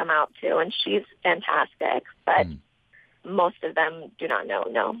did come out to, and she's fantastic, but most of them do not know,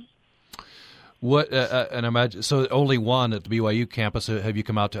 no. What, and imagine, so only one at the BYU campus. Have you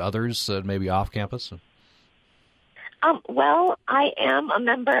come out to others, maybe off campus? Well, I am a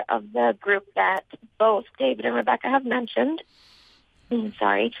member of the group that both David and Rebecca have mentioned.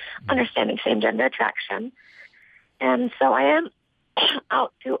 Understanding same-gender attraction. And so I am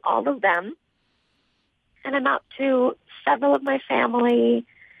out to all of them. And I'm out to several of my family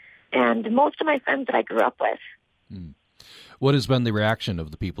and most of my friends that I grew up with. What has been the reaction of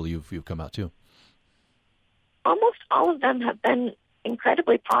the people you've come out to? Almost all of them have been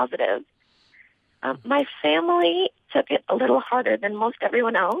incredibly positive. My family took it a little harder than most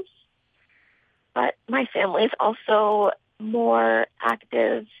everyone else, but my family is also more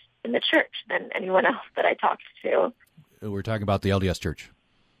active in the church than anyone else that I talked to. We're talking about the LDS Church.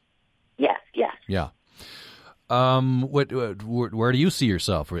 Yes. Yeah. Where do you see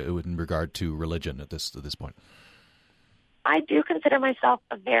yourself in regard to religion at this point? I do consider myself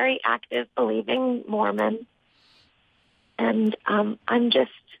a very active, believing Mormon, and I'm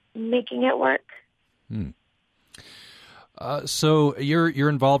just making it work. So you're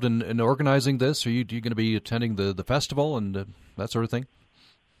involved in organizing this? Are you going to be attending the festival and that sort of thing?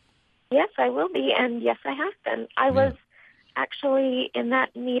 Yes, I will be, and yes, I have been. I was actually in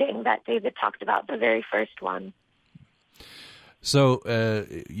that meeting that David talked about, the very first one. So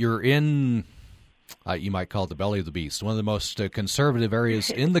you're in, you might call it the belly of the beast, one of the most conservative areas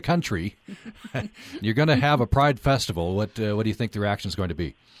in the country. You're going to have a Pride Festival. What do you think the reaction is going to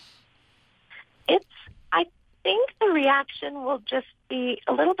be? I think the reaction will just be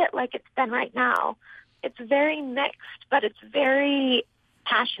a little bit like it's been right now. It's very mixed, but it's very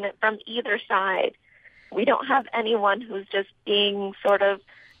passionate from either side. We don't have anyone who's just being sort of,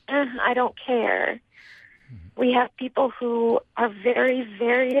 I don't care. We have people who are very,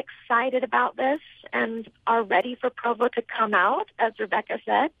 very excited about this and are ready for Provo to come out, as Rebecca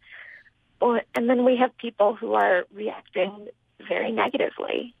said. And then we have people who are reacting very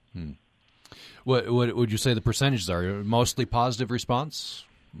negatively. What would you say the percentages are? Mostly positive response?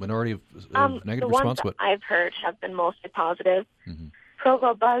 Minority of negative response? The ones that I've heard have been mostly positive.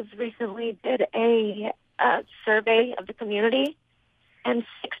 Provo Buzz recently did a survey of the community, and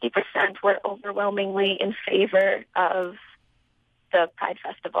 60% were overwhelmingly in favor of the Pride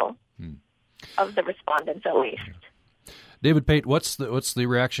Festival, of the respondents at least. David Pate, what's the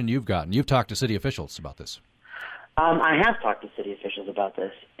reaction you've gotten? You've talked to city officials about this. I have talked to city officials about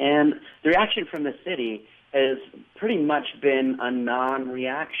this, and the reaction from the city has pretty much been a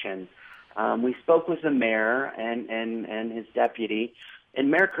non-reaction. We spoke with the mayor and his deputy,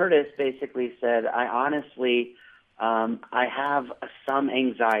 and Mayor Curtis basically said, I honestly, I have some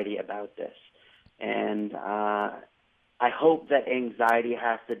anxiety about this, and I hope that anxiety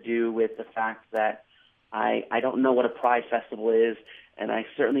has to do with the fact that I don't know what a Pride Festival is, and I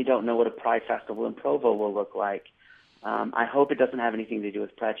certainly don't know what a Pride Festival in Provo will look like. I hope it doesn't have anything to do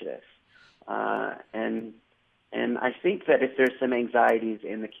with prejudice. And I think that if there's some anxieties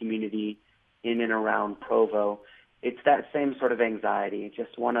in the community in and around Provo, it's that same sort of anxiety,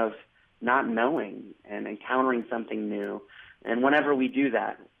 just one of not knowing and encountering something new. And whenever we do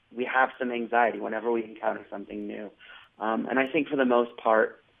that, we have some anxiety whenever we encounter something new. And I think for the most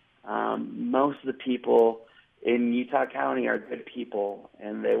part, most of the people in Utah County are good people,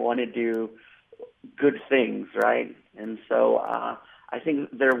 and they want to do good things, right? And so I think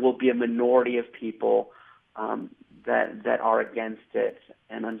there will be a minority of people that are against it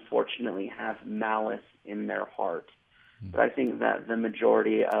and unfortunately have malice in their heart. But I think that the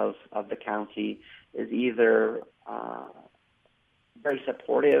majority of the county is either very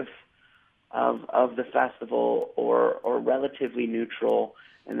supportive of the festival or relatively neutral,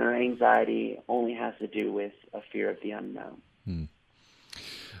 and their anxiety only has to do with a fear of the unknown.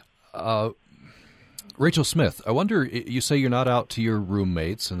 Rachel Smith, I wonder, you say you're not out to your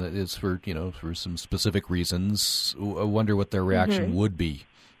roommates, and that it's for some specific reasons. I wonder what their reaction would be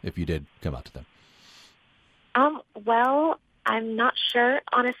if you did come out to them. Well, I'm not sure.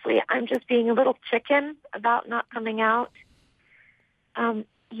 Honestly, I'm just being a little chicken about not coming out.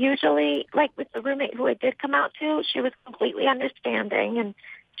 Usually, like with the roommate who I did come out to, she was completely understanding, and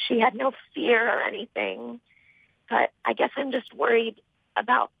she had no fear or anything. But I guess I'm just worried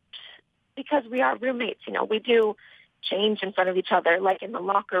about, because we are roommates, we do change in front of each other, like in the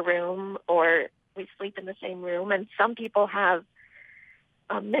locker room, or we sleep in the same room. And some people have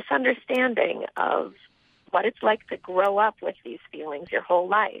a misunderstanding of what it's like to grow up with these feelings your whole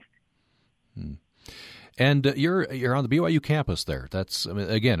life. And you're on the BYU campus there. That's,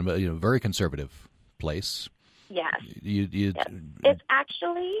 again, very conservative place. Yes. Yes. It's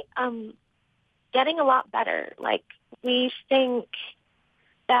actually getting a lot better. Like, we think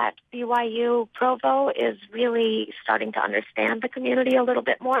that BYU Provo is really starting to understand the community a little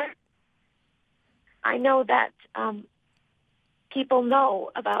bit more. I know that people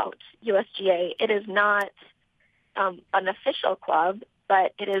know about USGA. It is not an official club,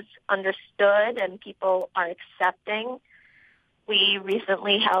 but it is understood and people are accepting. We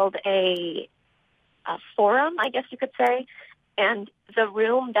recently held a forum, I guess you could say, and the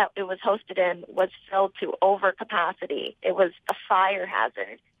room that it was hosted in was filled to over capacity. It was a fire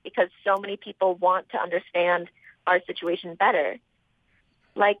hazard because so many people want to understand our situation better.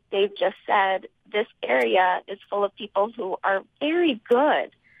 Like Dave just said, this area is full of people who are very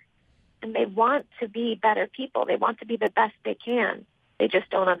good, and they want to be better people. They want to be the best they can. They just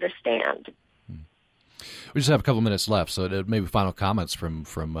don't understand. We just have a couple minutes left, so maybe final comments from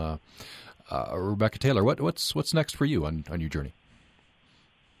Rebecca Taylor. What's next for you on your journey?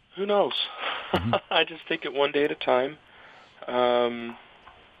 Who knows? Mm-hmm. I just take it one day at a time.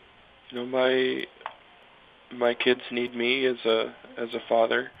 My kids need me as a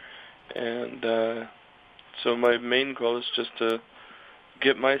father, and so my main goal is just to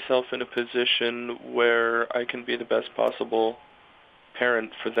get myself in a position where I can be the best possible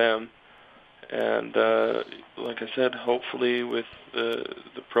parent for them. And like I said, hopefully with the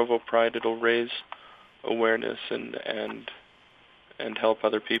Provo Pride, it'll raise awareness and help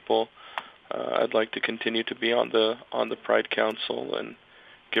other people. I'd like to continue to be on the Pride Council and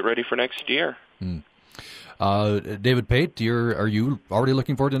get ready for next year. David Pate, are you already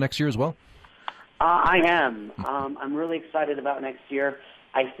looking forward to next year as well? I am. I'm really excited about next year.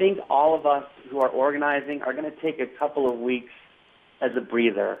 I think all of us who are organizing are going to take a couple of weeks as a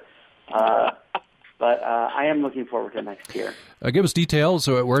breather. But I am looking forward to next year. Give us details,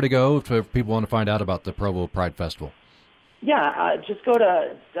 where to go if people want to find out about the Provo Pride Festival. Yeah, just go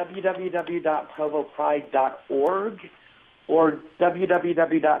to www.provopride.org or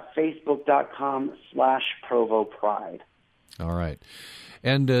www.facebook.com/Provo Pride. All right.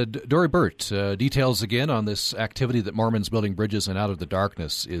 And Dory Burt, details again on this activity that Mormons Building Bridges and Out of the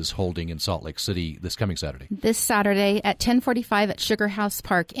Darkness is holding in Salt Lake City this coming Saturday. This Saturday at 10:45 at Sugar House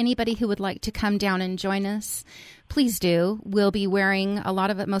Park. Anybody who would like to come down and join us, please do. We'll be wearing,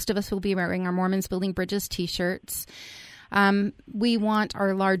 most of us will be wearing our Mormons Building Bridges T-shirts. We want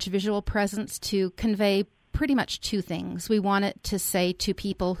our large visual presence to convey pretty much two things. We want it to say to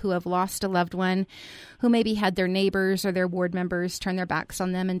people who have lost a loved one, who maybe had their neighbors or their ward members turn their backs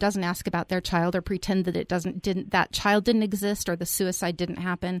on them and doesn't ask about their child or pretend that that child didn't exist or the suicide didn't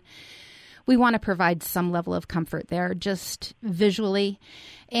happen. We want to provide some level of comfort there, just visually.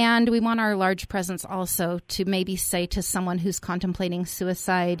 And we want our large presence also to maybe say to someone who's contemplating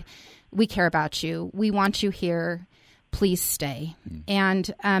suicide, we care about you. We want you here. Please stay.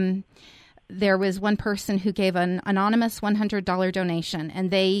 And there was one person who gave an anonymous $100 donation, and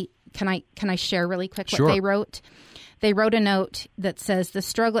can I share really quick what they wrote? They wrote a note that says the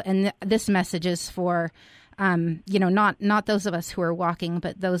struggle, and this message is for, not those of us who are walking,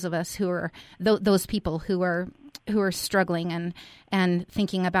 but those of us who are those people who are struggling and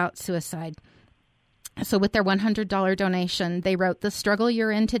thinking about suicide. So with their $100 donation, they wrote, "The struggle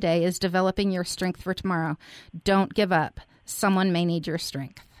you're in today is developing your strength for tomorrow. Don't give up. Someone may need your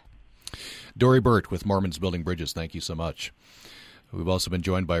strength." Dory Burt with Mormons Building Bridges, thank you so much. We've also been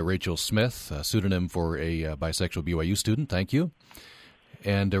joined by Rachel Smith, a pseudonym for a bisexual BYU student. Thank you.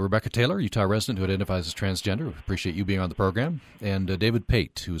 And Rebecca Taylor, Utah resident who identifies as transgender. We appreciate you being on the program. And David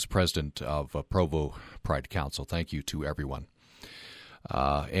Pate, who's president of Provo Pride Council. Thank you to everyone.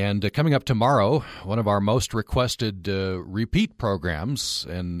 And coming up tomorrow, one of our most requested repeat programs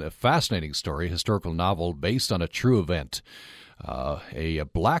and a fascinating story, historical novel based on a true event. A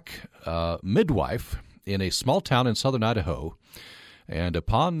black midwife in a small town in southern Idaho And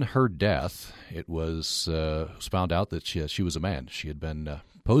upon her death, it was found out that she was a man. She had been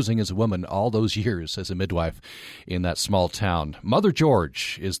posing as a woman all those years as a midwife in that small town. Mother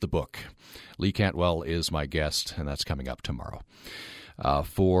George is the book. Lee Cantwell is my guest, and that's coming up tomorrow.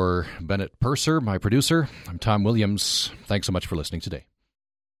 For Bennett Purser, my producer, I'm Tom Williams. Thanks so much for listening today.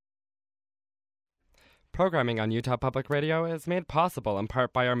 Programming on Utah Public Radio is made possible in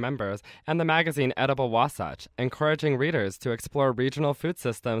part by our members and the magazine Edible Wasatch, encouraging readers to explore regional food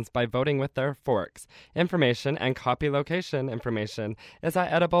systems by voting with their forks. Information and copy location information is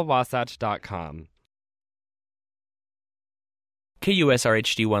at ediblewasatch.com. KUSR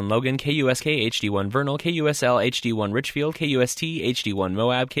HD1 Logan, KUSK HD1 Vernal, KUSL HD1 Richfield, KUST HD1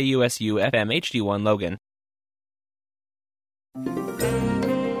 Moab, KUSU FM HD1 Logan.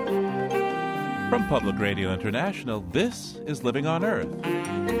 From Public Radio International, this is Living on Earth.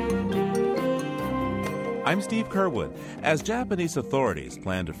 I'm Steve Kerwood. As Japanese authorities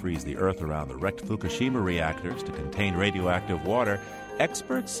plan to freeze the Earth around the wrecked Fukushima reactors to contain radioactive water,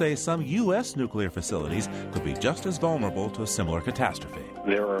 experts say some U.S. nuclear facilities could be just as vulnerable to a similar catastrophe.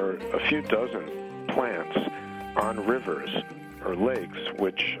 There are a few dozen plants on rivers or lakes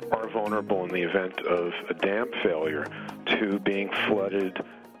which are vulnerable in the event of a dam failure to being flooded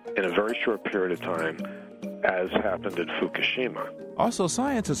in a very short period of time, as happened at Fukushima. Also,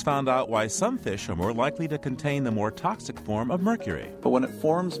 science has found out why some fish are more likely to contain the more toxic form of mercury. But when it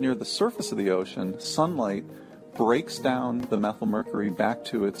forms near the surface of the ocean, sunlight breaks down the methylmercury back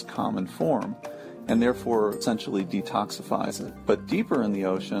to its common form and therefore essentially detoxifies it. But deeper in the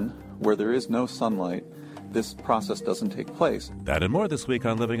ocean, where there is no sunlight, this process doesn't take place. That and more this week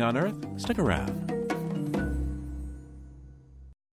on Living on Earth. Stick around.